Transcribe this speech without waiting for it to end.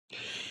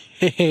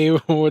Hey,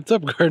 what's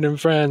up, garden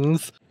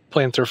friends?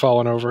 Plants are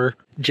falling over.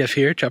 Jeff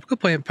here, Tropical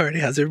Plant Party.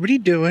 How's everybody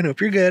doing?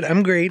 Hope you're good.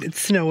 I'm great. It's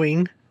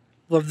snowing.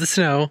 Love the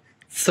snow.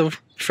 It's so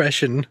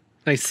fresh and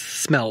nice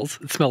smells.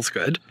 It smells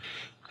good.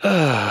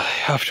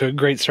 Off to a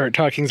great start.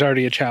 Talking's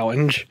already a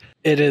challenge.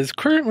 It is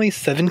currently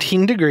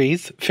 17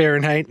 degrees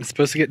Fahrenheit. It's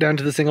supposed to get down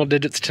to the single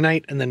digits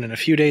tonight, and then in a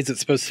few days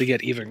it's supposed to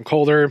get even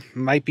colder.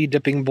 Might be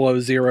dipping below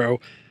 0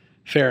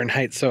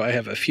 Fahrenheit, so I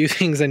have a few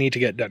things I need to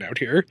get done out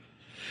here.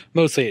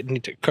 Mostly I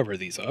need to cover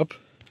these up.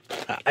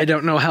 I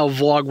don't know how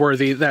vlog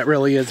worthy that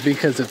really is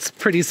because it's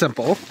pretty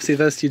simple. See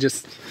this?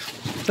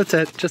 That's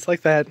it. Just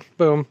like that.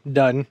 Boom.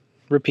 Done.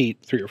 Repeat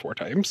 3 or 4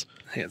 times.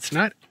 It's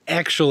not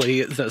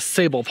actually the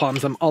sabal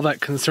palms I'm all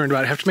that concerned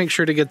about. I have to make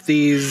sure to get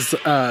these,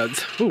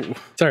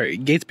 sorry,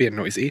 gate's being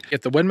noisy.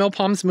 Get the windmill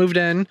palms moved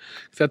in.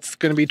 That's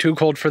going to be too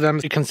cold for them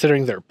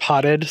considering they're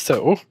potted,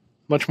 so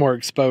much more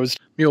exposed.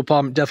 Mule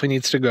palm definitely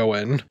needs to go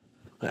in.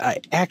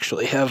 I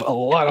actually have a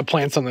lot of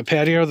plants on the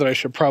patio that I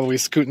should probably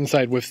scoot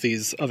inside with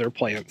these other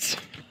plants.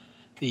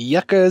 The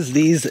yuccas,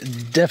 these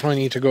definitely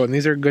need to go in.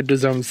 These are good to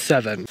zone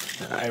 7.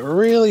 I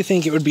really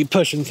think it would be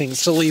pushing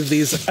things to leave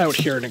these out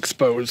here and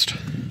exposed.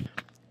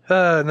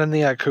 And then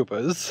the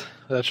akupas.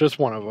 That's just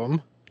one of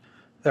them.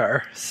 There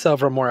are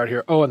several more out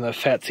here. Oh, and the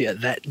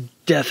fatsia, that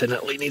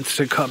definitely needs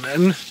to come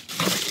in.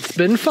 It's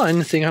been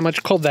fun seeing how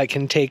much cold that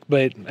can take,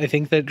 but I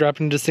think that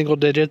dropping to single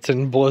digits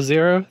and below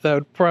 0, that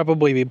would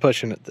probably be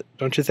pushing it,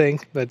 don't you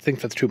think? I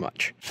think that's too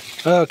much.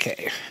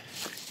 Okay,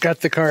 got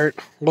the cart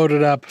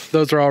loaded up.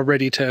 Those are all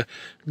ready to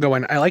go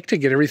in. I like to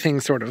get everything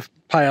sort of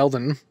piled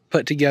and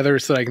put together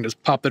so that I can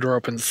just pop the door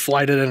open,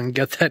 slide it in, and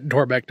get that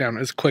door back down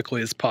as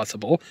quickly as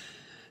possible.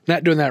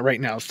 Not doing that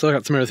right now. Still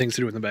got some other things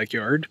to do in the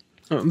backyard.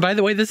 By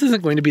the way, this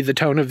isn't going to be the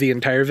tone of the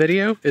entire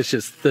video. It's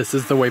just this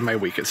is the way my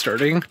week is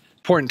starting.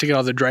 Important to get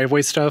all the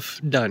driveway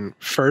stuff done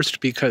first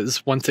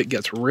because once it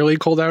gets really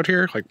cold out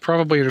here, like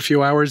probably in a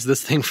few hours,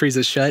 this thing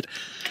freezes shut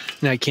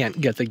and I can't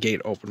get the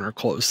gate open or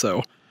closed.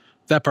 So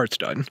that part's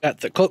done.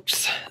 Got the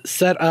clips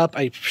set up.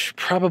 I should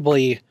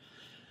probably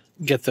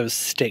get those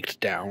staked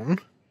down.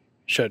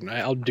 Shouldn't I?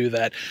 I'll do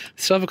that.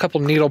 Still have a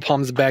couple needle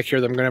palms back here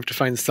that I'm going to have to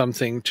find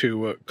something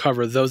to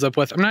cover those up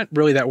with. I'm not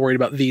really that worried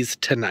about these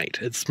tonight.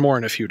 It's more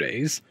in a few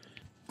days.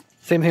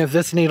 Same thing with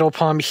this needle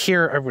palm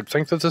here. I would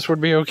think that this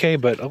would be okay,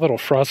 but a little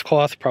frost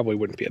cloth probably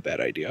wouldn't be a bad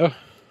idea.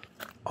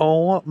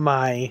 Oh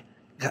my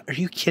God, are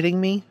you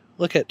kidding me?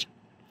 Look at.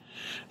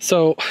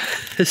 So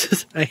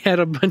I had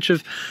a bunch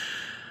of,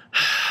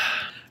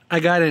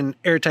 I got an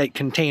airtight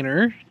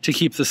container to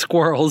keep the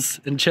squirrels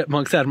and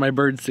chipmunks out of my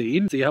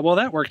birdseed. See how well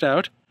that worked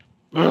out.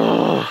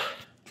 Ugh.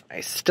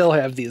 I still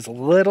have these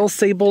little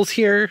sables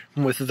here.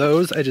 With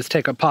those, I just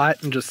take a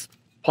pot and just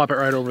plop it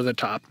right over the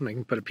top. And I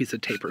can put a piece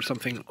of tape or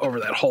something over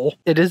that hole.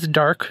 It is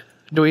dark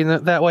doing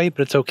it that way,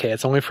 but it's okay.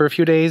 It's only for a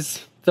few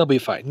days. They'll be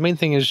fine. Main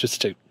thing is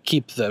just to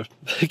keep them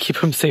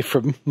safe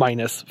from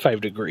 -5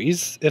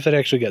 degrees if it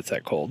actually gets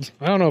that cold.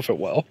 I don't know if it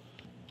will.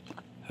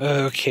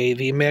 Okay,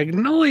 the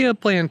magnolia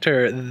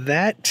planter.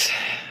 That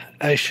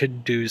I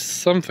should do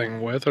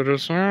something with. I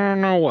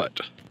don't know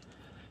what.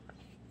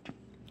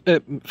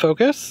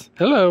 Focus?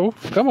 Hello?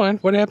 Come on.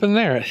 What happened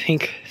there? I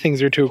think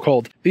things are too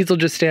cold. These will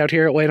just stay out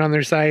here, laid on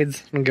their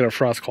sides, and get a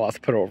frost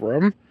cloth put over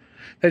them.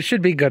 That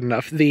should be good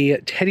enough. The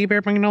teddy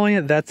bear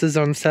magnolia, that's a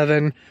zone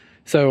 7.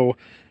 So,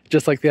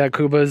 just like the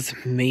akubas,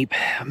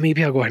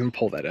 maybe I'll go ahead and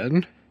pull that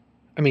in.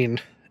 I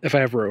mean, if I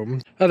have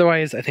room.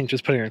 Otherwise, I think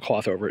just putting a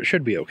cloth over it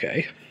should be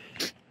okay.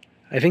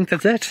 I think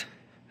that's it.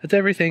 That's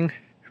everything.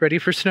 Ready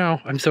for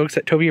snow. I'm so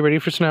excited. Toby, you ready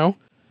for snow?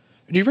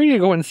 Are you ready to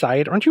go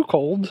inside? Aren't you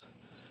cold?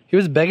 He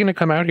was begging to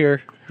come out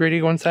here. Ready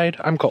to go inside?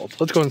 I'm cold.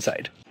 Let's go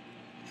inside.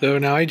 So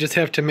now I just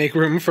have to make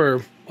room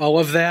for all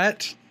of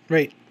that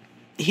right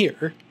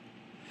here.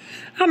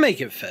 I'll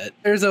make it fit.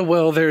 There's a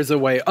will, there's a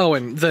way. Oh,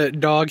 and the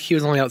dog, he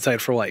was only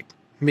outside for like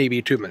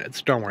maybe 2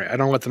 minutes. Don't worry. I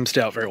don't let them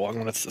stay out very long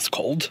when it's this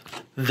cold.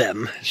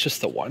 Them. It's just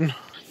the one.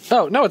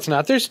 Oh, no, it's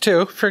not. There's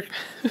 2.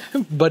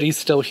 Buddy's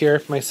still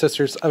here. My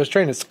sister's. I was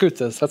trying to scoot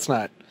this. That's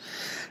not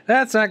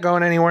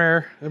going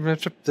anywhere.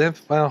 Well,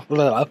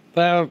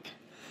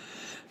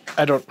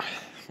 I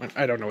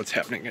don't know what's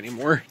happening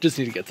anymore. Just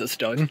need to get this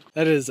done.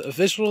 That is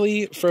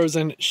officially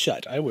frozen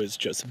shut. I was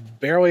just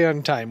barely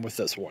on time with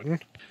this one.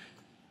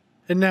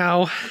 And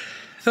now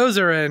those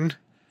are in.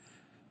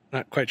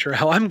 Not quite sure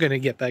how I'm going to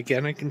get back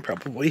in. I can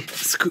probably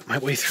scoot my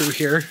way through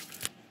here.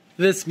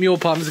 This mule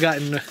palm's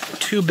gotten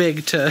too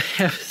big to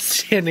have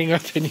standing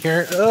up in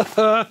here.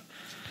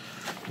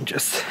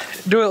 Just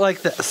do it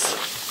like this.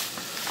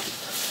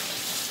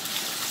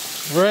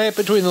 Right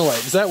between the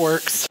legs. That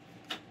works.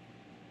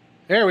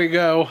 There we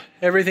go.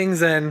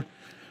 Everything's in.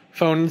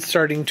 Phone's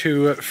starting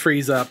to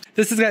freeze up.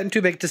 This has gotten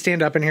too big to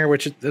stand up in here,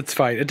 which it's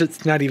fine.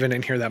 It's not even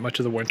in here that much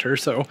of the winter,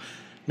 so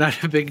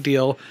not a big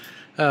deal.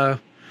 Yeah.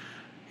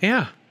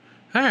 All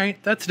right,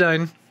 that's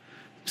done.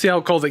 See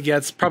how cold it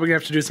gets. Probably gonna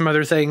have to do some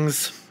other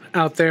things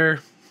out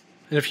there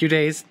in a few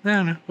days. I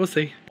don't know. We'll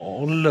see.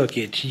 Oh, look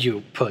at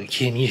you,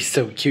 pumpkin. You're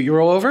so cute. You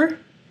roll over?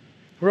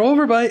 Roll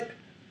over, bite.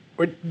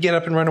 Or get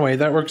up and run away.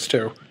 That works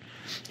too.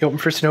 You hoping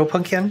for snow,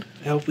 Pumpkin?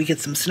 I hope we get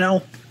some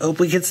snow. I hope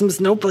we get some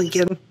snow,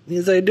 Pumpkin.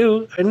 Yes, I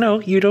do. I know.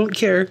 You don't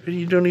care.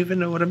 You don't even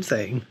know what I'm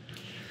saying.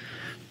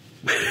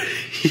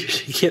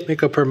 She can't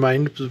make up her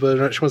mind whether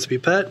or not she wants to be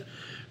pet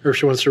or if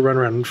she wants to run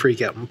around and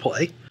freak out and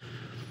play.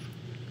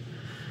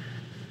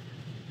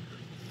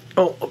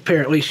 Oh,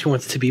 apparently she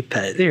wants to be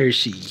pet. There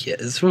she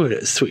is. What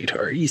a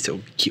sweetheart. You're so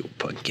cute,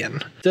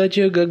 Pumpkin. Such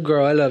a good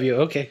girl. I love you.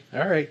 Okay.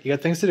 All right. You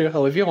got things to do.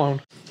 I'll leave you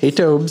alone. Hey,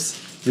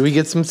 Tobes. Did we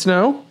get some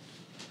snow?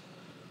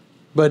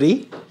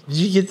 Buddy, did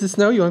you get the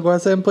snow? You want to go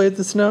outside and play with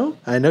the snow?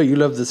 I know you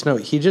love the snow.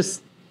 He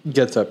just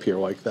gets up here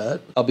like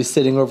that. I'll be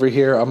sitting over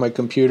here on my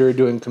computer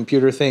doing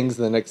computer things.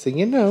 And the next thing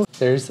you know,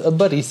 there's a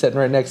buddy sitting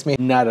right next to me.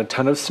 Not a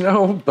ton of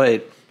snow,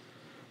 but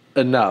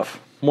enough.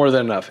 More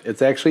than enough.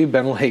 It's actually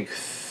been like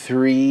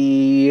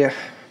 3,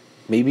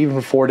 maybe even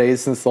 4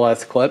 days since the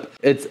last clip.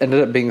 It's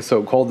ended up being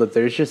so cold that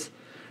there's just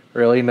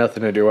really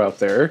nothing to do out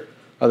there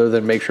other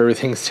than make sure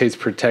everything stays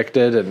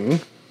protected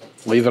and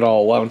leave it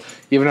all alone.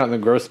 Even out in the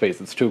grow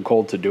space, it's too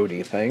cold to do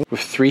anything.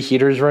 With 3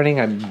 heaters running,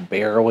 I'm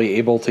barely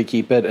able to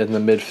keep it in the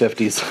mid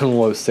 50s and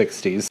low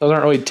 60s. Those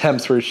aren't really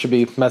temps where it should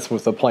be messing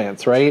with the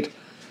plants, right?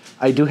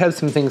 I do have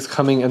some things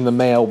coming in the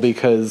mail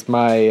because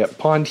my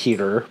pond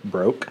heater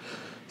broke.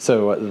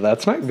 So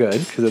that's not good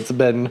because it's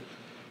been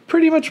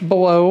pretty much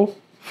below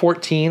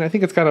 14. I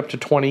think it's got up to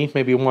 20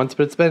 maybe once,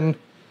 but it's been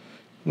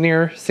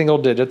near single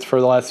digits for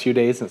the last few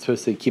days. And it's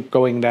supposed to keep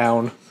going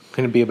down.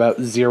 Going to be about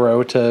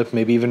 0 to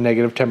maybe even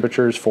negative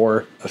temperatures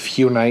for a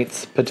few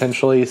nights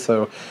potentially.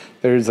 So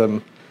there's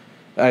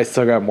I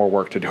still got more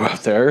work to do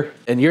out there.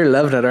 And you're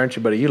loving it, aren't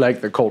you, buddy? You like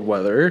the cold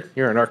weather.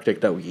 You're an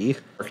Arctic doggy.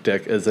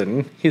 Arctic as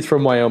in he's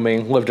from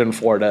Wyoming, lived in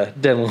Florida,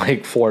 didn't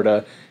like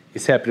Florida.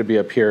 He's happy to be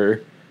up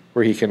here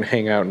where he can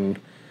hang out and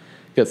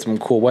get some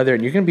cool weather.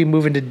 And you're going to be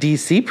moving to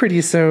DC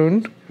pretty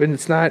soon. And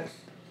it's not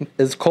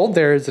as cold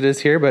there as it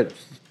is here, but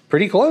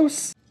pretty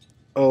close.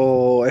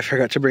 Oh, I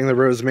forgot to bring the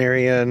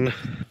rosemary in.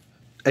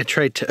 I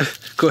tried to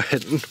go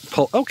ahead and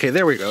pull. Okay,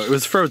 there we go. It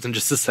was frozen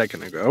just a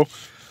second ago.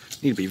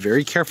 Need to be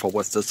very careful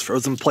with this.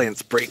 Frozen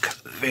plants break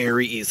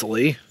very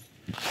easily.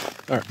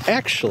 Or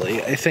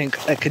actually, I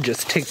think I could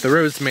just take the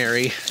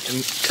rosemary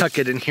and tuck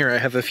it in here. I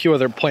have a few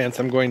other plants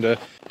I'm going to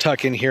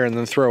tuck in here and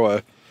then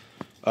throw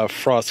a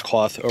frost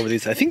cloth over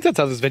these. I think that's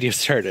how this video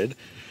started.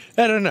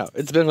 I don't know.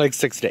 It's been like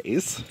 6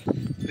 days.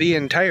 The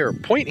entire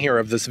point here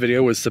of this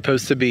video was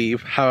supposed to be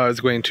how I was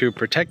going to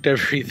protect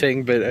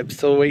everything, but I'm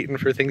still waiting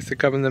for things to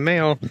come in the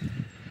mail.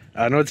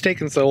 I know it's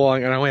taken so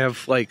long, and I only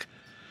have like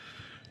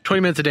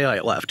 20 minutes of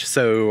daylight left,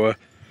 so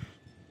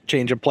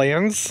change of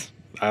plans.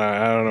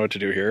 I don't know what to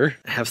do here.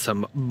 I have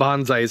some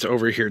bonsais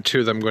over here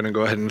too that I'm going to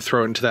go ahead and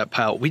throw into that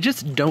pile. We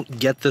just don't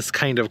get this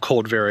kind of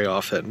cold very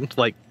often.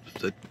 Like,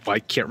 I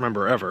can't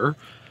remember ever.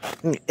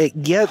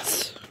 It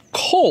gets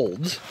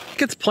cold. It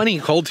gets plenty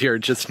cold here,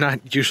 just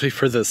not usually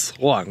for this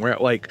long. We're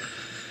at like,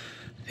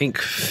 I think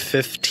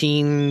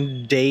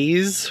 15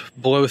 days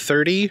below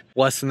 30,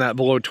 less than that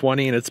below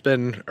 20, and it's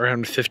been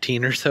around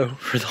 15 or so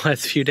for the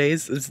last few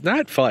days. It's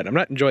not fun. I'm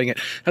not enjoying it.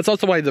 That's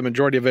also why the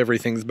majority of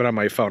everything's been on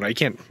my phone.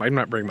 I'm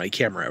not bringing my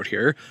camera out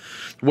here.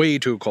 Way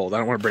too cold. I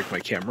don't want to break my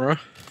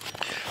camera.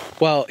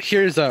 Well,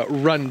 here's a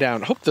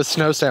rundown. Hope the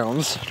snow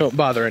sounds don't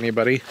bother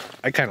anybody.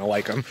 I kind of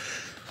like them.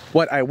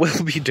 What I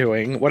will be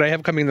doing, what I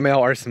have coming in the mail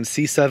are some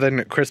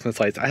C7 Christmas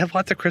lights. I have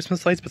lots of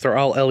Christmas lights, but they're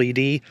all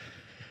LED.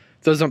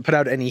 Those don't put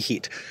out any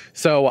heat.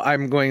 So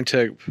I'm going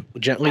to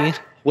gently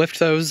lift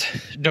those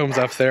domes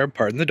off there.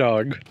 Pardon the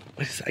dog.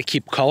 I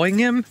keep calling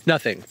him.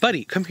 Nothing.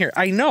 Buddy, come here.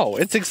 I know.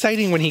 It's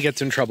exciting when he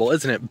gets in trouble,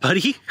 isn't it?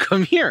 Buddy,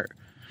 come here.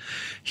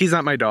 He's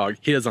not my dog.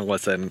 He doesn't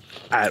listen.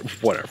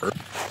 Whatever.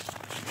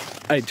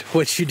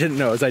 What you didn't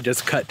know is I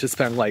just cut to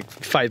spend like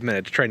 5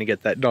 minutes trying to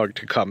get that dog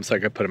to come so I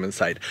could put him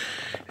inside.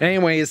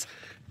 Anyways,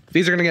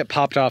 these are going to get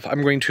popped off.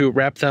 I'm going to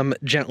wrap them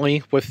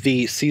gently with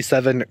the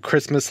C7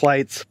 Christmas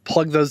lights,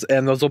 plug those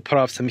in. Those will put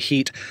off some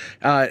heat.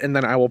 And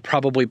then I will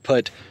probably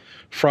put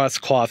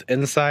frost cloth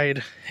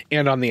inside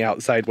and on the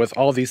outside with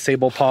all these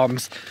sable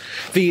palms.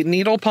 The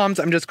needle palms,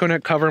 I'm just going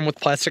to cover them with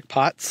plastic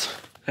pots.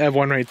 I have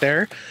one right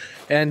there.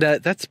 And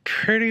that's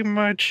pretty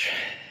much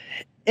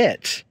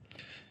it.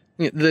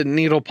 The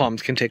needle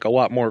palms can take a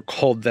lot more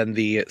cold than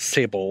the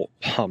sable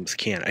palms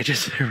can. I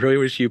really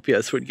wish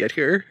UPS would get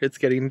here. It's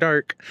getting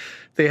dark.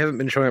 They haven't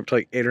been showing up till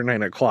like 8 or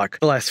 9 o'clock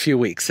the last few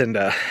weeks, and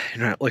I'm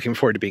not looking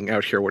forward to being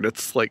out here when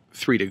it's like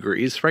 3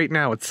 degrees. Right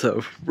now it's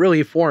a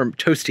really warm,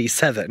 toasty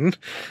 7.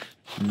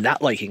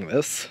 Not liking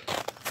this.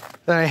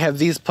 Then I have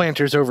these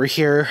planters over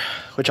here,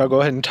 which I'll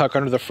go ahead and tuck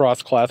under the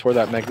frost cloth where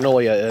that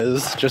magnolia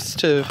is, just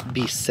to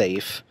be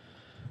safe.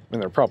 I mean,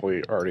 they're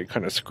probably already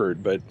kind of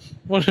screwed, but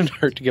wouldn't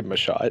hurt to give them a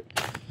shot.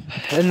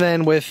 And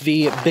then with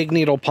the big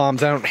needle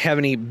palms, I don't have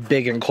any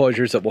big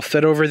enclosures that will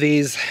fit over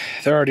these.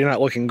 They're already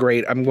not looking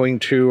great. I'm going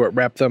to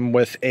wrap them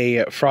with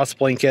a frost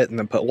blanket and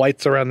then put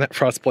lights around that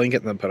frost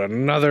blanket and then put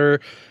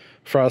another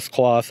frost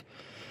cloth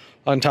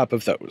on top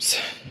of those.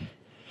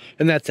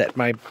 And that's it.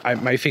 My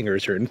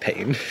fingers are in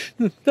pain.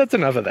 That's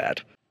enough of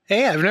that.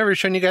 Hey, I've never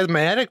shown you guys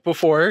my attic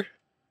before.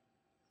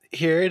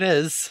 Here it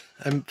is.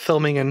 I'm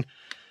filming in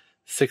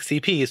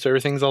 60p, so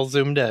everything's all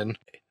zoomed in.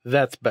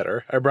 That's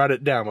better. I brought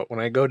it down, but when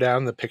I go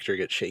down, the picture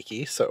gets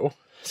shaky, so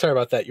sorry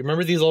about that. You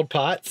remember these old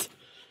pots?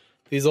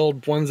 These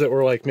old ones that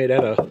were like made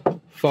out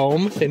of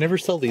foam? They never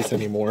sell these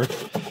anymore.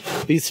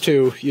 These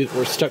two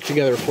were stuck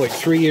together for like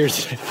 3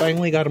 years. I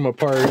finally got them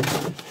apart,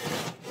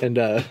 and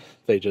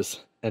they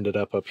just ended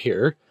up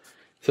here.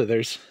 So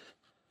there's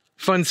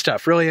fun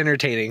stuff, really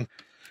entertaining.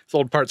 It's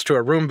old parts to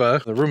a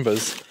Roomba. The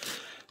Roomba's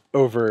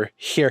over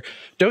here.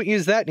 Don't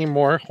use that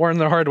anymore. Learn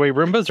the hard way.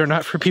 Roombas are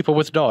not for people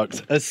with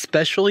dogs,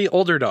 especially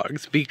older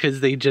dogs,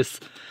 because they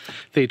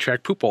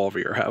track poop all over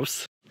your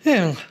house.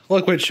 Yeah,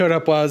 look what showed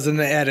up while I was in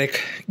the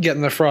attic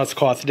getting the frost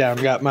cloth down.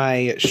 Got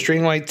my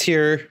string lights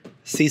here,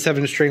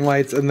 C7 string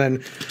lights, and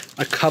then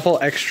a couple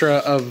extra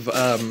of,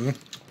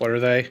 what are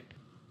they?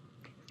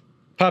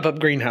 Pop-up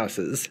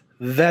greenhouses.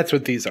 That's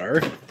what these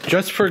are.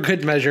 Just for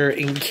good measure,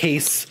 in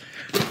case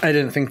I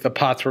didn't think the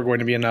pots were going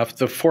to be enough.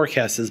 The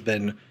forecast has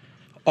been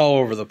all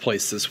over the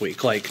place this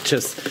week. Like,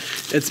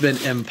 just, it's been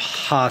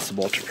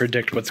impossible to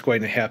predict what's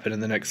going to happen in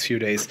the next few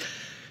days.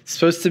 It's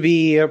supposed to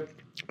be, I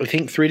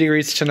think, 3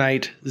 degrees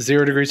tonight,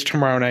 0 degrees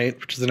tomorrow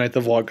night, which is the night the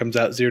vlog comes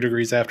out, 0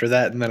 degrees after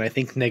that, and then I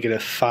think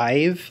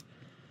 -5.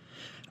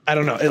 I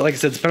don't know. Like I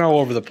said, it's been all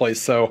over the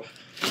place, so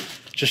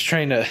just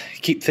trying to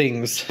keep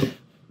things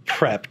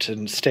prepped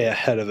and stay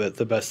ahead of it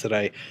the best that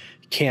I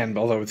can,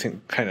 although I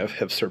think kind of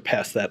have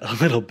surpassed that a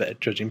little bit,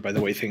 judging by the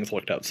way things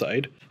looked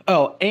outside.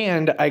 Oh,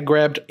 and I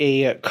grabbed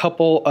a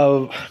couple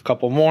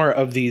more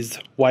of these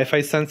Wi-Fi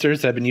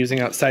sensors that I've been using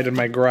outside in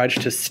my garage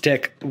to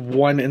stick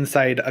one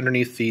inside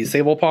underneath the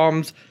sabal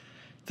palms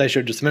that I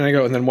showed just a minute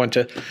ago, and then one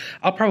to,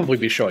 I'll probably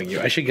be showing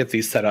you. I should get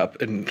these set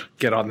up and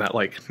get on that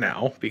like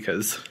now,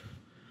 because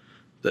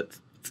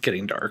it's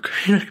getting dark.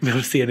 You're not gonna be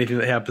able to see anything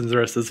that happens the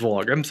rest of this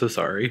vlog. I'm so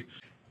sorry.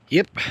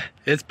 Yep,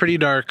 it's pretty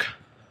dark.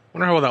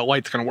 Wonder how that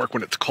light's gonna work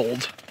when it's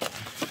cold.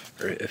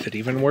 Or if it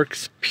even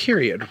works,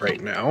 period, right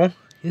now.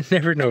 You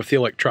never know if the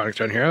electronics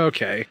are on here.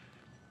 Okay.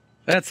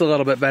 That's a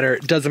little bit better.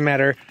 It doesn't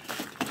matter.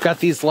 Got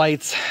these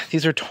lights.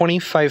 These are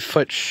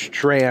 25-foot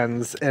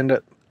strands, and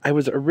I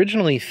was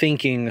originally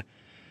thinking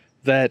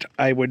that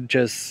I would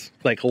just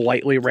like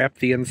lightly wrap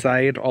the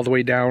inside all the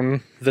way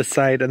down this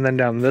side and then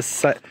down this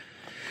side.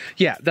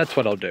 Yeah, that's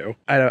what I'll do.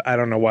 I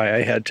don't know why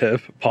I had to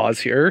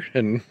pause here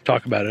and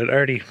talk about it. I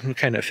already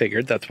kind of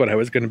figured that's what I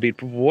was going to be.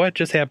 What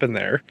just happened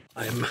there?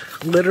 I'm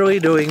literally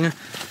doing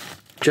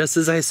just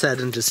as I said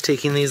and just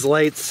taking these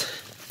lights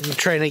and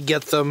trying to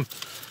get them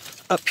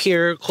up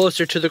here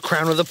closer to the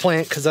crown of the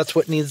plant, because that's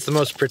what needs the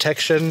most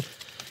protection.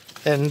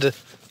 And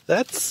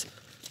that's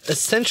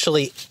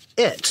essentially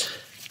it.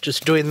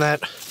 Just doing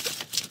that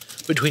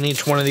between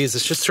each one of these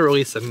is just to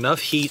release enough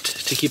heat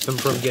to keep them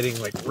from getting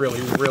like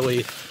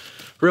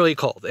really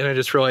cold. And I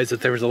just realized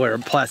that there was a layer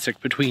of plastic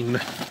between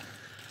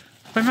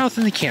my mouth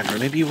and the camera.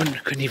 Maybe you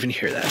couldn't even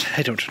hear that.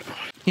 I don't know.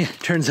 Yeah,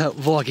 turns out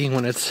vlogging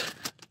when it's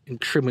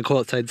extremely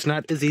cold outside, it's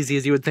not as easy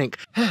as you would think.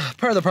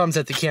 Part of the problem is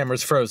that the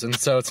camera's frozen,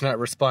 so it's not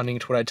responding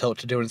to what I tell it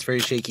to do, and it's very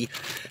shaky.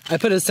 I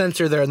put a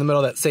sensor there in the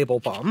middle of that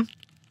sabal palm.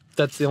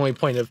 That's the only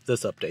point of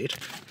this update.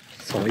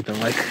 It's only been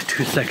like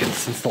 2 seconds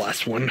since the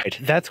last one. Right,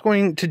 that's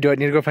going to do it. I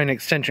need to go find an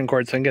extension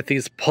cord so I can get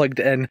these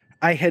plugged in.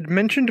 I had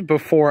mentioned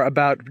before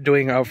about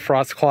doing a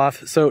frost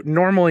cloth. So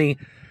normally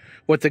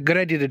what's a good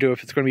idea to do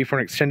if it's going to be for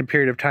an extended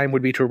period of time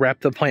would be to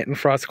wrap the plant in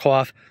frost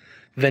cloth,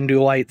 then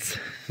do lights,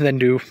 then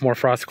do more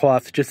frost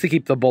cloth, just to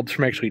keep the bulbs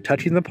from actually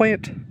touching the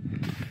plant.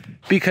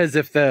 Because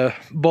if the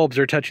bulbs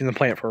are touching the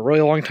plant for a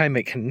really long time,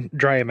 it can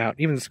dry them out,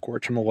 even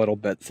scorch them a little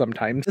bit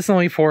sometimes. This is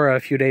only for a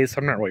few days, so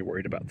I'm not really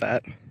worried about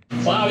that.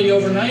 Cloudy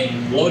overnight,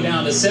 low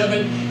down to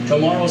 7.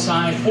 Tomorrow's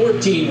high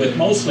 14 with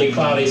mostly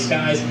cloudy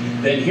skies.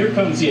 Then here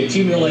comes the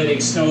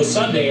accumulating snow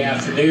Sunday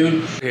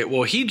afternoon. Okay,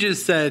 well, he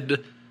just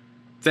said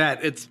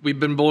that we've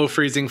been below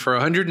freezing for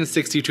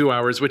 162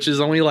 hours, which is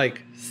only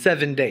like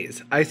 7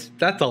 days.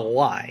 That's a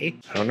lie.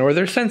 I don't know where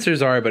their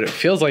sensors are, but it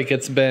feels like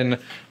it's been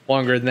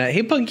longer than that.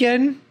 Hey,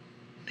 Pumpkin.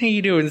 How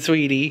you doing,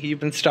 sweetie? You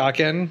been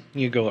stalking?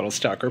 You go, little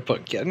stalker,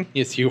 Pumpkin.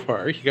 Yes, you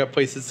are. You got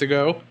places to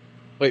go?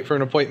 Wait for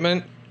an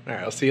appointment? All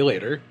right, I'll see you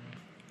later.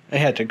 I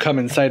had to come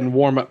inside and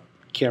warm up.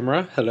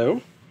 Camera,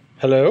 hello?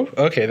 Hello?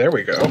 Okay, there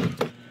we go.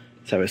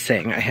 So I was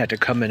saying I had to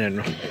come in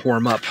and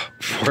warm up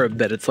for a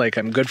bit. It's like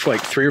I'm good for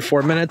like 3 or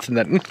 4 minutes and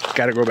then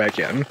gotta go back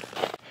in.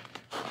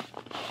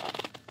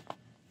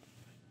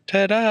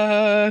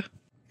 Ta-da!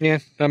 Yeah,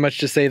 not much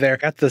to say there.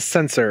 Got the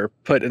sensor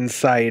put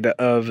inside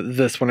of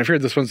this one. I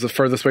figured this one's the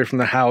furthest away from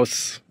the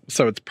house,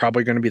 so it's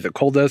probably going to be the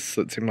coldest.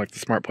 So it seemed like the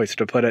smart place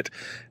to put it.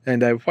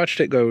 And I've watched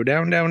it go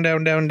down, down,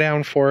 down, down,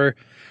 down for,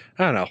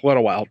 I don't know, a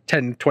little while,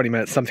 10, 20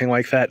 minutes, something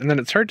like that. And then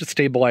it started to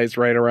stabilize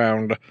right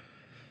around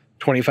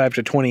 25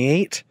 to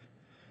 28,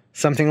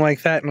 something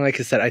like that. And like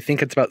I said, I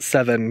think it's about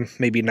 7,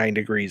 maybe 9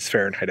 degrees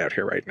Fahrenheit out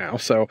here right now.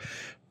 So,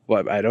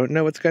 well, I don't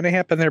know what's going to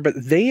happen there, but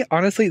they,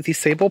 honestly, these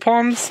sabal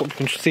palms,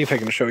 let's see if I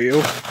can show you.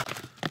 I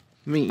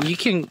mean, you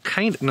can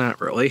kind of,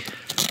 not really.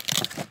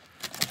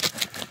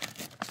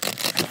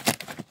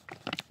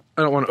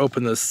 I don't want to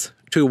open this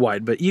too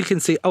wide, but you can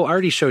see, oh, I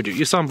already showed you.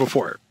 You saw them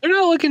before. They're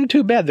not looking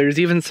too bad. There's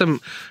even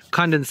some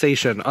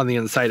condensation on the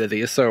inside of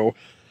these, so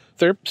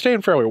they're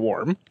staying fairly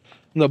warm.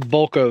 The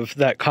bulk of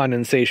that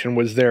condensation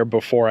was there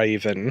before I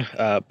even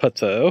put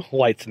the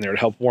lights in there to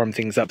help warm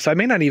things up. So I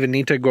may not even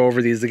need to go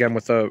over these again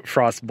with a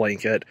frost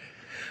blanket.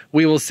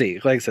 We will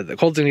see. Like I said, the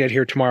cold's going to get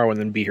here tomorrow and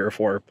then be here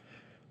for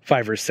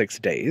 5 or 6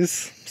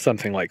 days,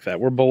 something like that.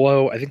 We're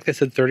below, I think they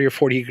said 30 or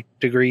 40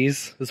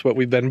 degrees is what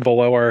we've been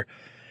below our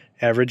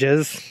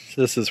averages.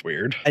 This is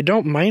weird. I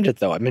don't mind it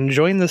though. I'm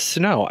enjoying the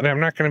snow. I mean, I'm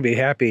not going to be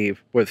happy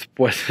with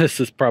what this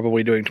is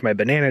probably doing to my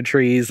banana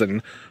trees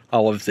and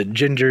all of the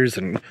gingers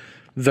and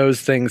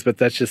those things, but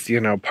that's just, you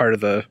know, part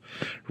of the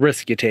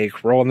risk you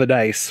take, rolling the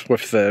dice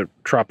with the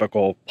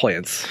tropical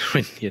plants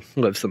when you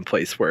live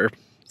someplace where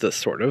this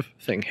sort of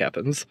thing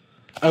happens.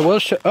 I will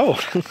show, oh,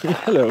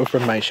 hello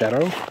from my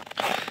shadow.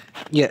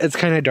 Yeah, it's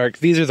kind of dark.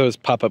 These are those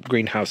pop-up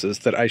greenhouses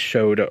that I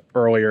showed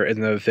earlier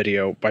in the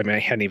video. I mean, I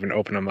hadn't even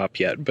opened them up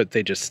yet, but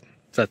they just,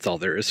 that's all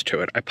there is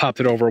to it. I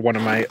popped it over one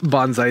of my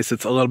bonsais.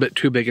 It's a little bit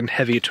too big and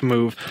heavy to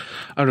move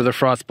under the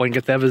frost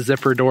blanket. They have a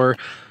zipper door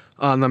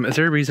on them. Is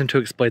there a reason to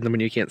explain them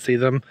when you can't see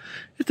them?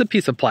 It's a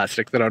piece of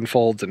plastic that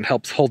unfolds and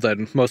helps hold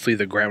in mostly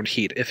the ground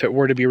heat. If it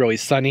were to be really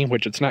sunny,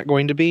 which it's not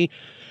going to be,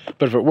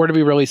 but if it were to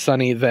be really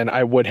sunny, then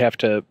I would have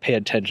to pay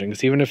attention,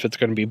 because even if it's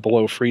going to be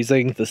below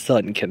freezing, the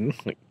sun can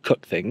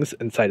cook things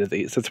inside of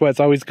these. That's why it's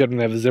always good when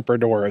they have a zipper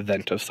door or a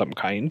vent of some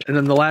kind. And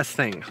then the last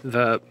thing,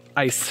 the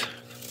ice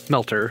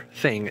melter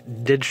thing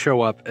did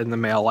show up in the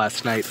mail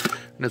last night,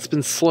 and it's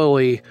been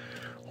slowly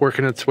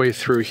working its way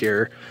through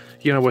here.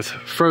 You know, with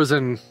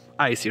frozen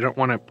ice, you don't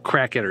want to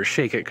crack it or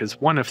shake it,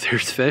 because one, if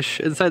there's fish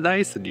inside the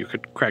ice, then you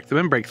could crack them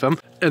and break them,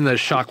 and the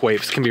shock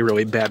waves can be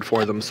really bad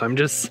for them. So I'm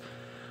just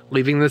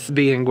leaving this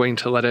be and going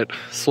to let it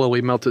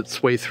slowly melt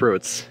its way through.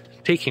 It's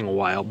taking a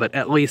while, but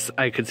at least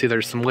I could see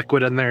there's some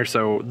liquid in there,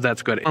 so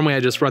that's good. Normally I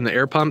just run the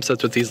air pumps.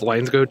 That's what these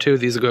lines go to.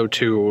 These go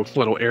to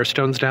little air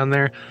stones down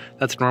there.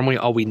 That's normally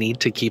all we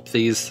need to keep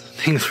these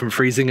things from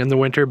freezing in the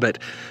winter, but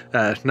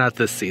not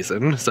this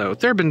season. So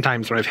there have been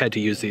times when I've had to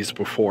use these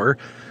before.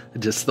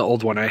 Just the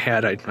old one I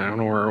had, I don't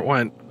know where it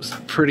went. It was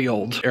pretty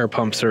old. Air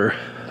pumps are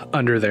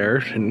under there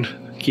and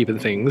keeping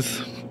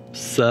things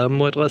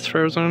somewhat less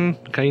frozen,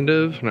 kind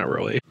of, not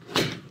really.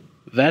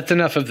 That's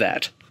enough of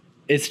that.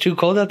 It's too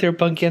cold out there,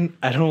 Pumpkin.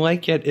 I don't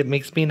like it. It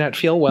makes me not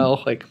feel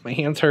well. Like, my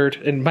hands hurt.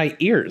 And my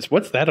ears.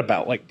 What's that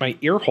about? Like, my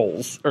ear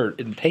holes are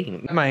in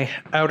pain. My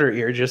outer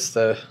ear, just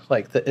the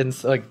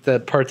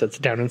part that's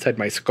down inside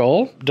my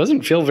skull,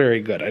 doesn't feel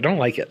very good. I don't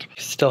like it.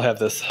 Still have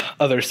this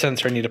other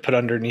sensor I need to put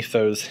underneath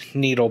those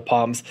needle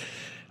palms.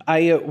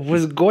 I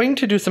was going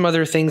to do some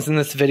other things in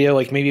this video,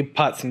 like maybe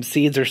pot some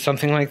seeds or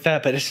something like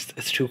that, but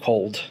it's too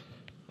cold.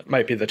 That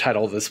might be the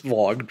title of this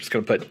vlog. I'm just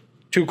going to put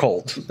too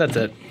cold. That's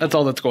it. That's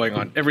all that's going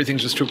on.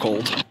 Everything's just too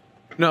cold.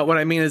 No, what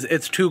I mean is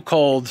it's too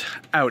cold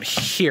out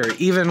here.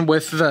 Even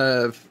with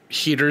the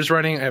heaters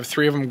running, I have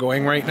 3 of them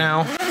going right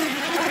now.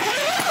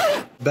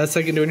 Best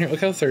I can do in here.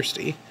 Look how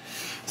thirsty.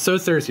 So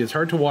thirsty. It's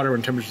hard to water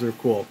when temperatures are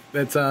cool.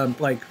 It's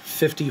like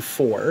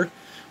 54,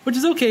 which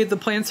is okay. The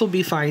plants will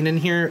be fine in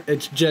here.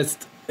 It's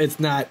just, it's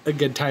not a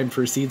good time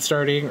for seed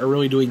starting or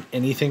really doing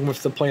anything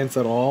with the plants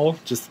at all.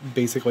 Just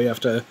basically have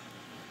to,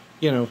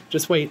 you know,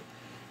 just wait.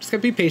 Just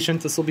gotta be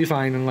patient. This will be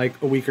fine in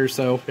like a week or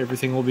so.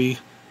 Everything will be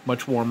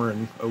much warmer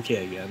and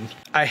okay again.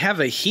 I have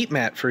a heat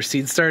mat for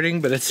seed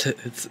starting, but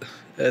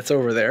it's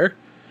over there.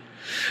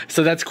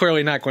 So that's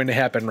clearly not going to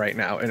happen right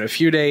now. In a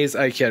few days,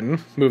 I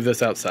can move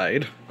this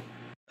outside.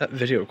 That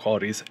video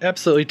quality is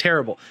absolutely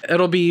terrible.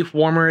 It'll be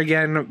warmer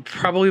again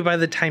probably by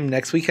the time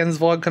next weekend's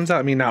vlog comes out.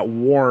 I mean, not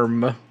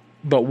warm,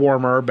 but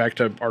warmer, back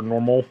to our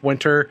normal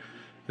winter.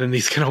 Then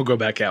these can all go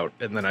back out,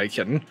 and then I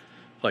can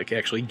like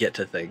actually get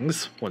to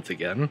things once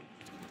again.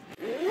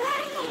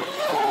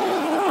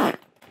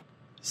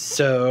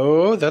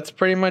 So that's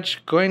pretty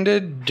much going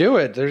to do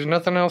it. There's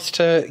nothing else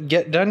to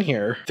get done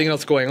here. Nothing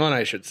else going on,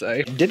 I should say.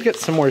 I did get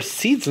some more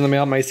seeds in the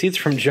mail. My seeds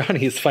from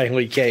Johnny's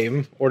finally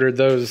came. Ordered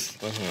those,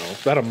 I don't know,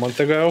 about a month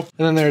ago.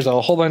 And then there's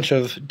a whole bunch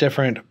of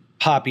different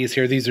poppies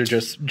here. These are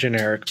just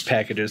generic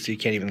packages, so you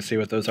can't even see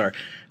what those are.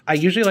 I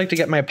usually like to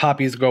get my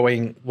poppies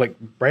going like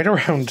right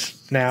around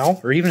now,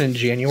 or even in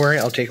January.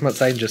 I'll take them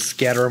outside and just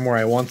scatter them where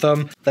I want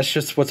them. That's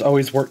just what's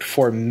always worked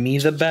for me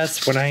the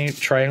best when I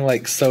try and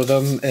like sow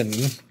them in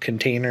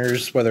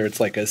containers, whether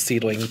it's like a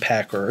seedling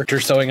pack or you're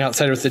sowing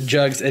outside with the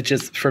jugs. It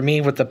just, for me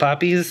with the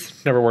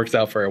poppies, never works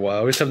out very well. I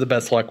always have the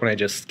best luck when I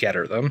just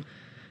scatter them.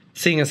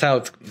 Seeing as how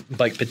it's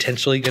like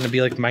potentially going to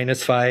be like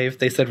 -5,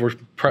 they said we're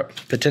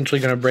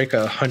potentially going to break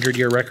a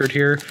 100-year record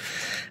here.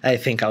 I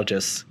think I'll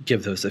just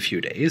give those a few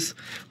days.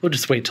 We'll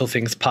just wait till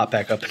things pop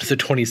back up into the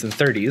 20s and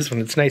 30s when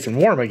it's nice and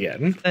warm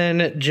again.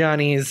 And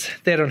Johnny's,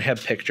 they don't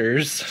have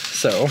pictures,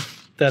 so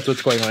that's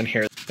what's going on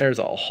here. There's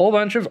a whole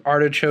bunch of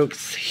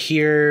artichokes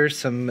here,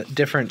 some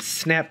different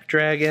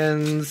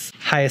snapdragons,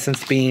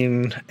 hyacinth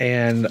bean,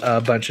 and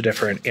a bunch of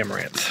different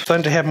amaranth.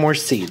 Fun to have more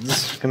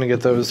seeds. Gonna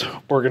get those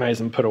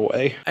organized and put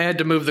away. I had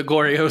to move the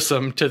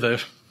gloriosum to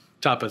the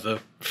top of the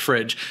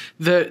fridge.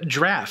 The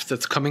draft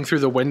that's coming through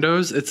the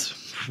windows,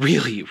 it's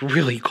really,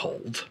 really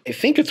cold. I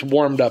think it's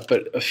warmed up,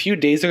 but a few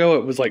days ago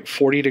it was like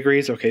 40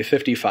 degrees. Okay,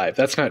 55.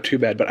 That's not too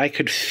bad, but I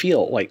could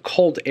feel like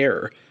cold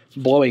air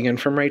blowing in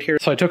from right here.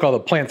 So I took all the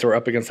plants that were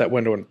up against that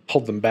window and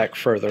pulled them back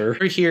further.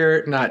 Over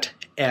here, not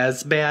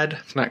as bad.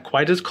 It's not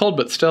quite as cold,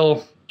 but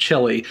still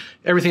chilly.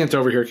 Everything that's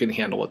over here can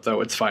handle it, though.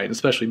 It's fine,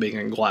 especially being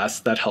in glass.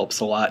 That helps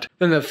a lot.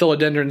 Then the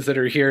philodendrons that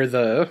are here,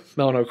 the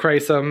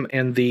melanochrysum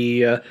and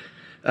the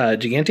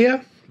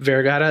gigantea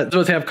variegata,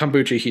 those have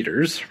kombucha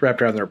heaters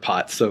wrapped around their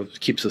pots, so it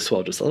keeps the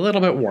soil just a little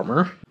bit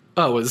warmer.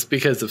 Oh, it's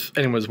because if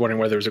anyone was wondering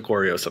why there's a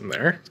gloriosum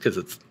there, because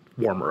it's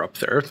warmer up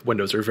there.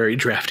 Windows are very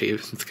drafty.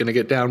 It's going to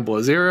get down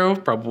below zero,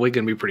 probably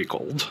going to be pretty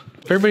cold.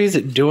 Everybody's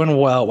doing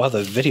well. Wow,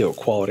 the video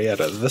quality out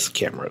of this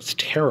camera is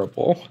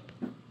terrible.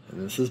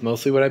 And this is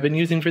mostly what I've been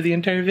using for the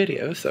entire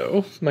video,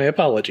 so my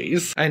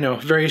apologies. I know,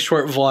 very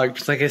short vlog,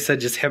 but like I said,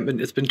 just haven't been,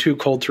 it's been too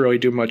cold to really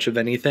do much of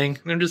anything.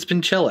 And I've just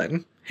been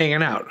chilling,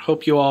 hanging out.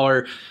 Hope you all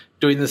are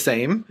doing the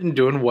same and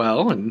doing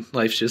well, and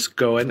life's just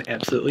going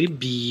absolutely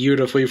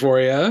beautifully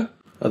for you.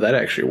 Oh, that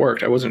actually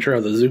worked. I wasn't sure how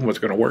the Zoom was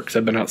going to work because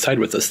I've been outside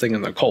with this thing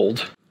in the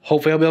cold.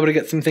 Hopefully I'll be able to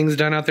get some things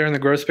done out there in the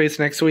grow space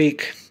next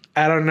week.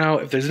 I don't know.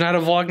 If there's not a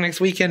vlog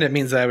next weekend, it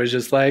means I was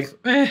just like,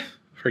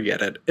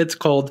 forget it. It's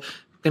cold.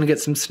 Gonna get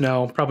some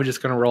snow. Probably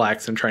just gonna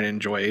relax and try to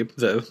enjoy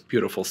the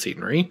beautiful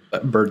scenery.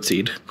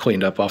 Birdseed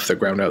cleaned up off the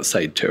ground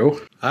outside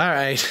too. All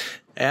right.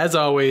 As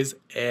always,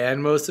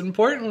 and most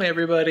importantly,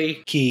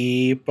 everybody,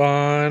 keep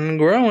on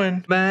growing.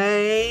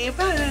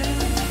 Bye-bye.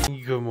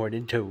 Good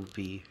morning,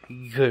 Toby.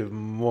 Good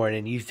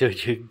morning. You're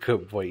such a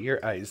good boy.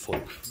 Your eyes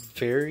look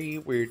very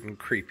weird and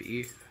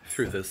creepy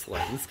through this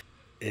lens.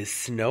 It's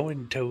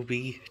snowing,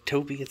 Toby.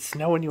 Toby, it's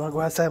snowing. You want to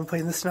go outside and play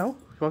in the snow?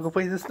 You want to go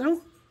play in the snow?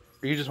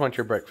 Or you just want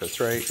your breakfast,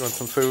 right? You want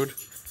some food?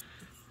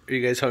 Are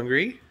you guys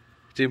hungry?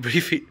 Do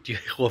you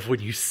love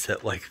when you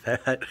sit like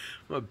that? I'm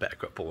going to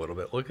back up a little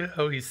bit. Look at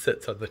how he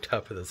sits on the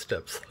top of the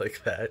steps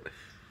like that.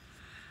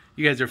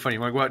 You guys are funny.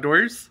 You want to go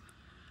outdoors?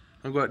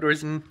 Want to go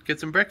outdoors and get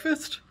some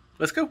breakfast?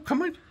 Let's go.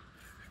 Come on.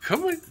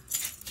 Come on.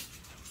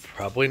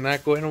 Probably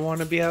not going to want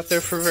to be out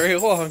there for very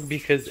long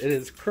because it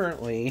is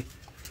currently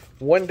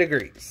 1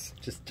 degree.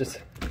 Just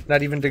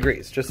not even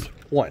degrees. Just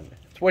 1.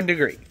 It's 1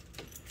 degree.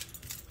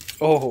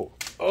 Oh,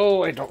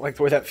 I don't like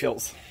the way that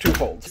feels. Too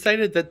cold.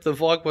 Decided that the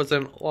vlog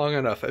wasn't long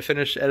enough. I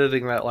finished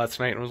editing that last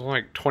night and it was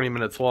only like 20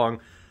 minutes long.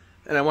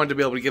 And I wanted to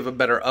be able to give a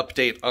better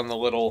update on the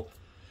little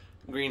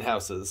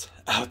greenhouses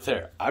out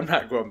there. I'm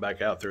not going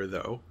back out there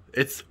though.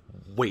 It's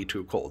way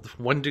too cold.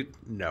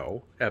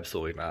 No,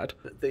 absolutely not.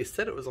 They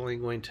said it was only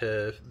going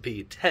to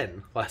be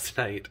 10 last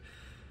night.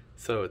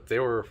 So they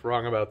were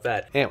wrong about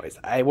that. Anyways,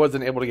 I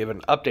wasn't able to give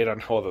an update on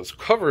how those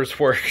covers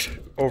worked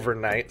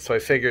overnight, so I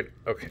figured,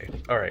 okay,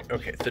 all right,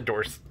 okay, the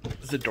door's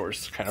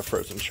kind of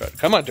frozen shut.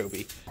 Come on,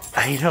 Toby.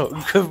 I know.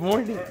 Good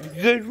morning.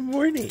 Good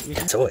morning.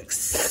 I'm so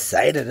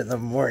excited in the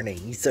morning.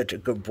 He's such a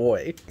good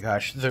boy.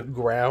 Gosh, the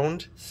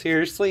ground,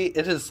 seriously,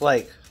 it is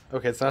like,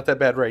 okay, it's not that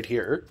bad right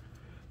here.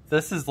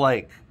 This is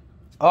like,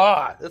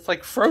 it's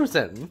like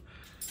frozen.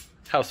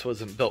 House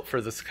wasn't built for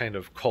this kind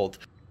of cold.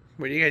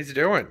 What are you guys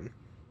doing?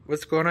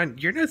 What's going on?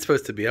 You're not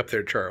supposed to be up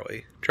there,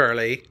 Charlie.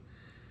 Charlie.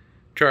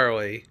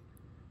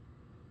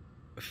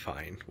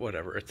 Fine,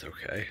 whatever, it's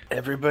okay.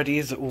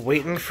 Everybody's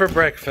waiting for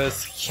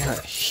breakfast. Yeah,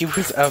 he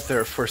was out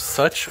there for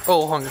such a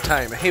long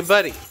time. Hey,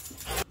 buddy.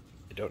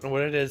 I don't know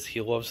what it is.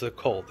 He loves the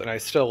cold, and I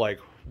still, like,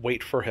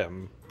 wait for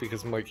him.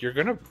 Because I'm like, you're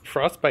gonna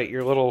frostbite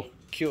your little,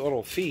 cute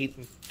little feet.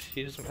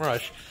 He doesn't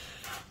rush.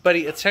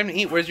 Buddy, it's time to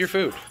eat. Where's your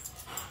food?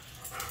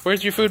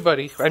 Where's your food,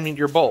 buddy? I mean,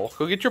 your bowl.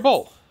 Go get your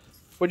bowl.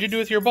 What'd you do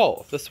with your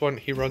bowl? This one,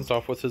 he runs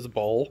off with his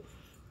bowl,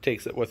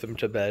 takes it with him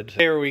to bed.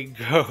 There we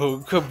go.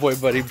 Good boy,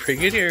 buddy.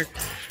 Bring it here.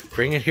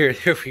 Bring it here.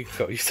 There we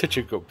go. You're such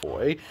a good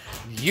boy.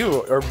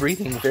 You are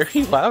breathing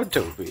very loud,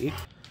 Toby.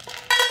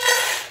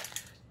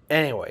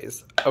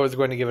 Anyways, I was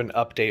going to give an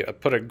update. I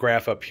put a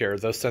graph up here.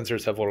 Those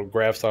sensors have little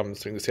graphs on them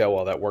so you can see how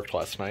well that worked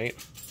last night.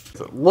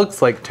 So it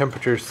looks like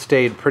temperatures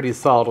stayed pretty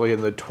solidly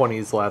in the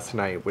 20s last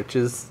night, which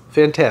is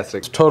fantastic.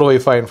 It's totally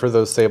fine for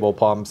those sable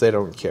palms. They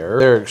don't care.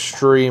 They're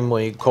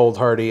extremely cold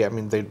hardy. I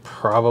mean, they'd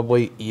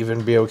probably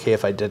even be okay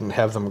if I didn't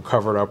have them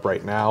covered up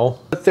right now.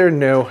 But they're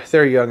new.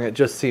 They're young. It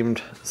just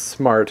seemed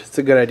smart. It's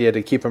a good idea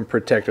to keep them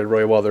protected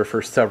really well. They're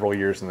for several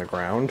years in the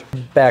ground.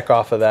 Back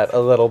off of that a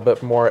little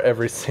bit more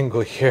every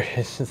single year.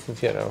 It's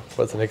just, you know,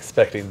 wasn't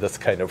expecting this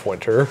kind of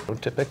winter.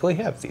 Don't typically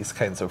have these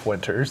kinds of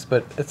winters,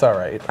 but it's all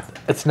right.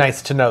 It's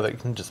nice to know that you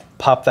can just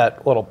pop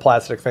that little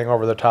plastic thing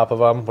over the top of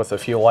them with a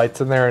few lights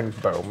in there and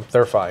boom,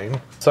 they're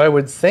fine. So I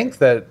would think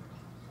that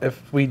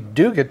if we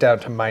do get down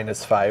to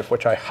 -5,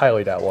 which I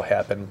highly doubt will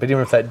happen, but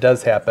even if that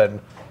does happen,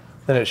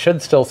 then it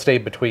should still stay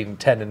between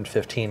 10 and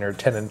 15 or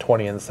 10 and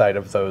 20 inside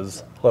of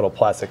those little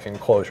plastic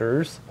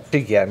enclosures.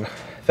 Again,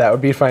 that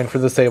would be fine for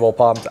the sable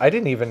palms. I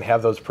didn't even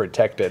have those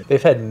protected.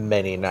 They've had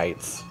many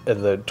nights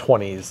in the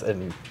 20s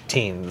and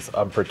teens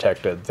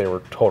unprotected. They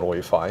were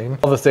totally fine.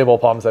 All the sable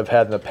palms I've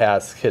had in the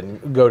past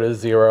can go to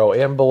 0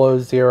 and below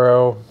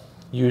 0.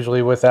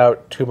 usually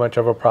without too much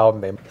of a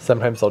problem.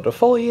 Sometimes they'll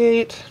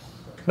defoliate,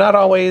 not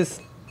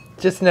always,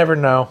 just never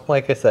know.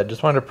 Like I said,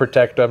 just want to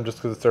protect them just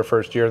because it's their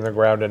first year in the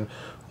ground, and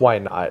why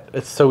not?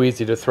 It's so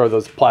easy to throw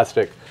those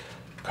plastic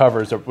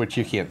covers up, which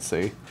you can't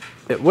see.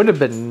 It would have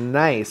been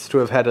nice to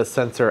have had a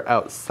sensor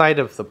outside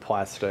of the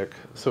plastic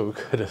so we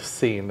could have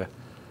seen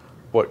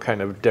what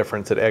kind of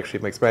difference it actually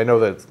makes. But I know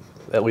that it's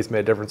at least made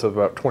a difference of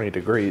about 20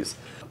 degrees.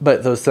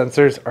 But those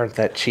sensors aren't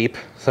that cheap,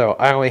 so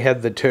I only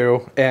had the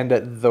 2,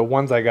 and the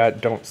ones I got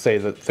don't say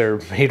that they're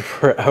made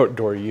for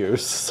outdoor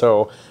use,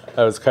 so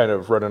I was kind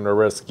of running a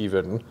risk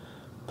even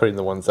putting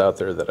the ones out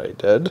there that I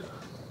did.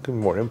 Good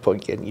morning,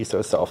 Pumpkin. You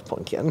so soft,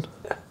 Pumpkin.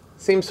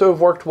 Seems to have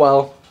worked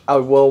well. I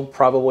will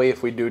probably,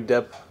 if we do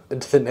dip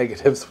into the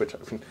negatives, which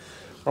I'm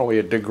only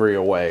a degree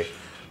away,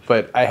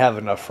 but I have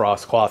enough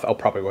frost cloth. I'll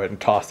probably go ahead and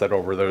toss that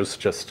over those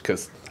just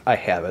because I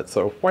have it,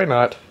 so why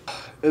not?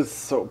 It's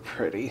so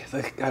pretty.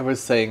 Like I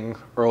was saying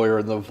earlier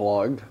in the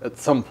vlog, at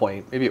some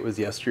point, maybe it was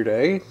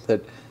yesterday,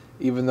 that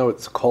even though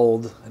it's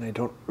cold, and I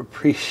don't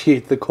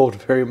appreciate the cold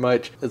very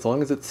much, as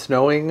long as it's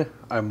snowing,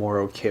 I'm more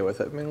okay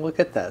with it. I mean, look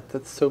at that.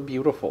 That's so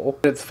beautiful.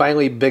 It's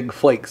finally big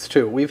flakes,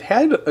 too. We've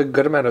had a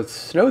good amount of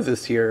snow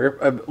this year.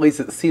 At least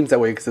it seems that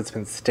way because it's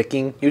been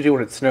sticking. Usually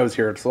when it snows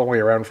here, it's only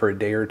around for a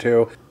day or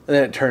two. And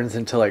then it turns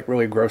into like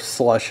really gross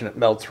slush and it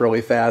melts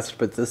really fast.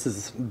 But this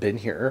has been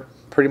here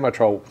pretty much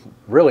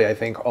really, I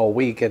think, all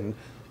week. And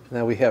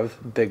now we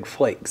have big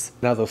flakes.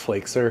 Now the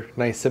flakes are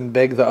nice and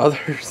big. The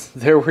others,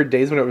 there were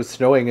days when it was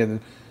snowing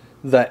and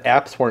the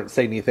apps weren't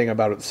saying anything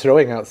about it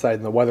snowing outside,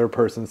 and the weather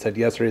person said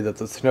yesterday that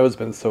the snow's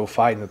been so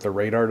fine that the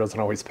radar doesn't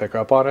always pick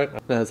up on it.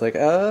 And I was like,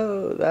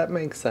 oh, that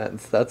makes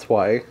sense. That's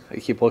why I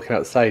keep looking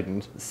outside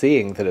and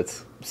seeing that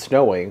it's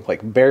snowing,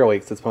 like barely,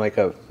 because it's been like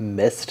a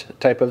mist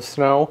type of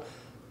snow.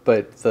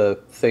 But the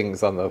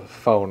things on the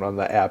phone, on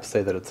the app,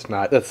 say that it's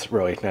not. That's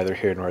really neither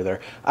here nor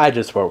there. I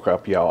just woke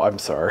up, y'all. I'm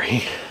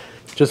sorry.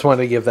 Just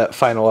wanted to give that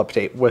final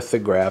update with the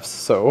graphs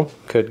so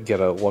could get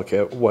a look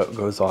at what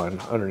goes on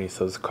underneath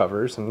those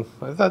covers, and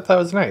I thought that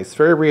was nice.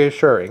 Very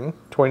reassuring.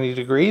 20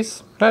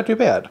 degrees, not too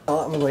bad. Well,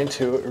 I'm going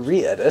to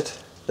re-edit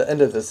the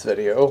end of this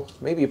video,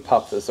 maybe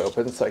pop this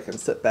open so I can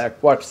sit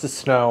back, watch the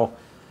snow,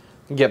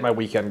 and get my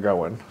weekend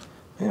going.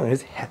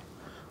 Anyways,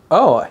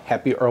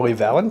 happy early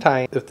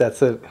Valentine, if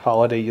that's a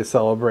holiday you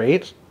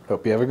celebrate.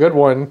 Hope you have a good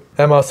one.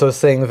 I'm also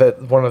seeing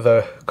that one of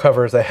the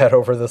covers I had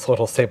over this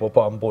little sable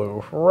palm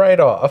blew right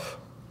off.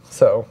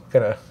 So,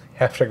 gonna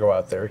have to go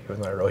out there,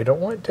 even though I really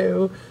don't want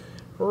to.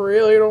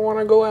 Really don't want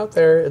to go out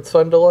there. It's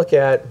fun to look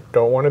at.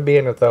 Don't want to be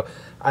in it, though.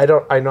 I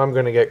know I'm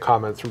going to get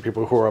comments from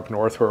people who are up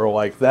north who are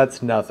like,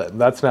 that's nothing.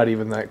 That's not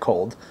even that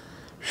cold.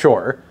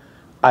 Sure,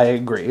 I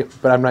agree,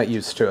 but I'm not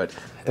used to it.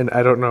 And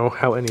I don't know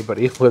how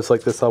anybody lives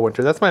like this all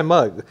winter. That's my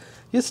mug.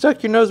 You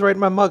stuck your nose right in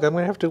my mug. I'm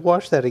going to have to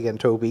wash that again,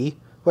 Toby.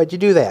 Why'd you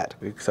do that?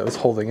 Because I was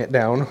holding it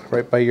down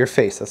right by your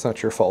face. That's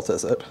not your fault,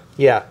 is it?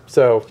 Yeah,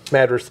 so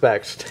mad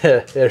respect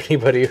to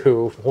anybody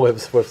who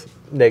lives with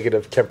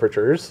negative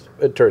temperatures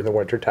during the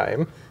winter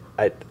time.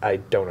 I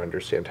don't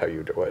understand how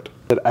you do it.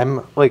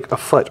 I'm like a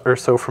foot or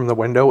so from the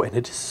window and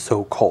it is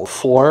so cold.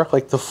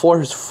 The floor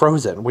is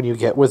frozen when you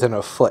get within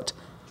a foot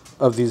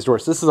of these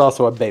doors. This is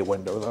also a bay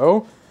window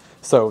though.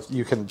 So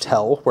you can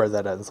tell where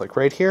that ends. Like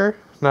right here,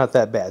 not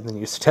that bad. Then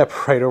you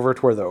step right over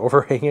to where the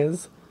overhang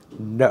is.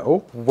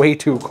 No, way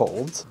too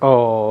cold.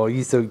 Oh,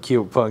 you're so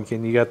cute,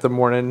 Pumpkin. You got the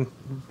morning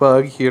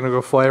bug. You gonna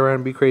go fly around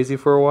and be crazy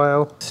for a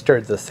while?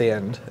 Stirred the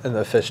sand in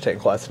the fish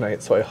tank last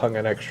night, so I hung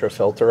an extra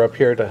filter up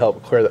here to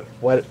help clear that.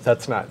 What?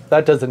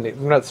 That doesn't need,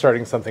 I'm not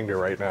starting something new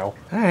right now.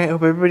 All right,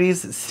 hope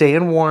everybody's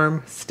staying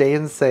warm,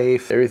 staying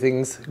safe.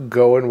 Everything's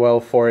going well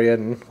for you,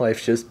 and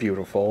life's just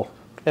beautiful.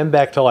 And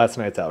back to last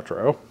night's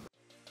outro.